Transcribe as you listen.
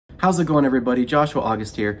How's it going, everybody? Joshua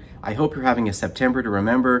August here. I hope you're having a September to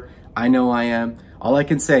remember. I know I am. All I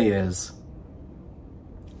can say is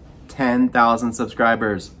 10,000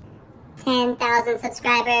 subscribers. 10,000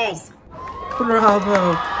 subscribers.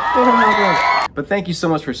 Bravo. Bravo. But thank you so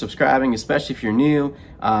much for subscribing, especially if you're new.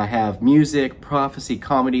 I have music, prophecy,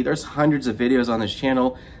 comedy. There's hundreds of videos on this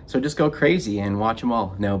channel, so just go crazy and watch them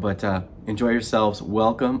all. No, but enjoy yourselves.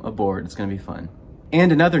 Welcome aboard. It's going to be fun.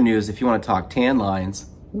 And in other news, if you want to talk tan lines,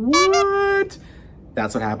 what?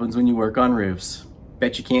 That's what happens when you work on roofs.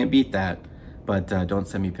 Bet you can't beat that. But don't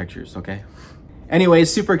send me pictures, okay?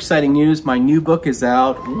 Anyways, super exciting news. My new book is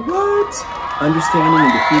out. What? Understanding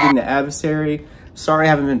and Defeating the Adversary. Sorry I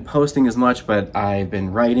haven't been posting as much, but I've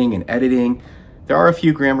been writing and editing. There are a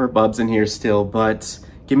few grammar bubs in here still, but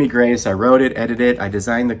give me grace. I wrote it, edited it, I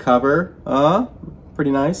designed the cover.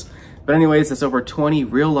 Pretty nice. But anyways, it's over 20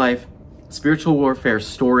 real-life spiritual warfare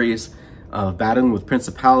stories of battling with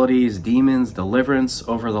principalities, demons, deliverance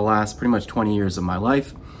over the last pretty much 20 years of my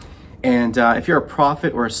life. And if you're a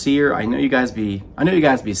prophet or a seer, I know you guys be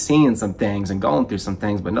seeing some things and going through some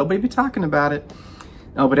things, but nobody be talking about it.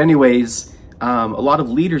 No, but anyways, a lot of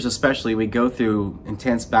leaders especially, we go through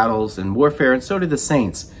intense battles and warfare, and so do the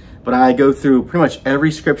saints. But I go through pretty much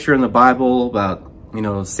every scripture in the Bible about, you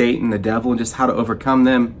know, Satan, the devil, and just how to overcome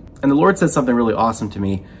them. And the Lord said something really awesome to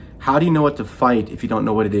me. How do you know what to fight if you don't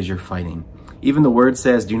know what it is you're fighting? Even the word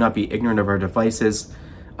says, do not be ignorant of our devices.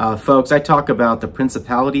 Folks, I talk about the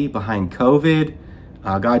principality behind COVID.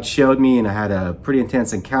 God showed me, and I had a pretty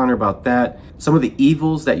intense encounter about that. Some of the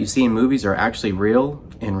evils that you see in movies are actually real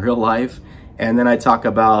in real life. And then I talk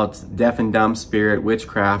about deaf and dumb spirit,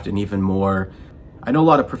 witchcraft, and even more. I know a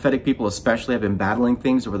lot of prophetic people especially have been battling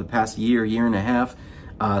things over the past year and a half.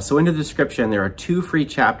 So in the description, there are 2 free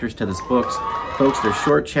chapters to this book. Folks, they're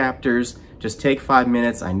short chapters. Just take 5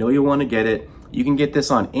 minutes. I know you want to get it. You can get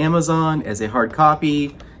this on Amazon as a hard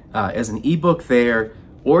copy, as an ebook there,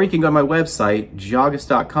 or you can go to my website,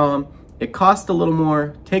 jaugust.com. It costs a little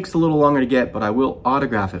more, takes a little longer to get, but I will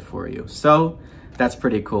autograph it for you. So that's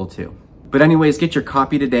pretty cool too. But anyways, get your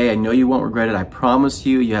copy today. I know you won't regret it. I promise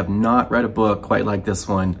you, you have not read a book quite like this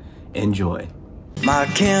one. Enjoy. My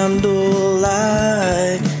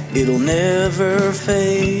candlelight, it'll never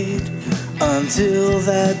fade until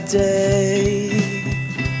that day.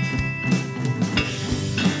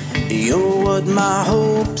 You're what my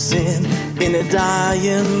hope's in a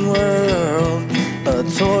dying world, a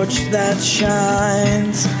torch that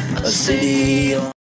shines, a city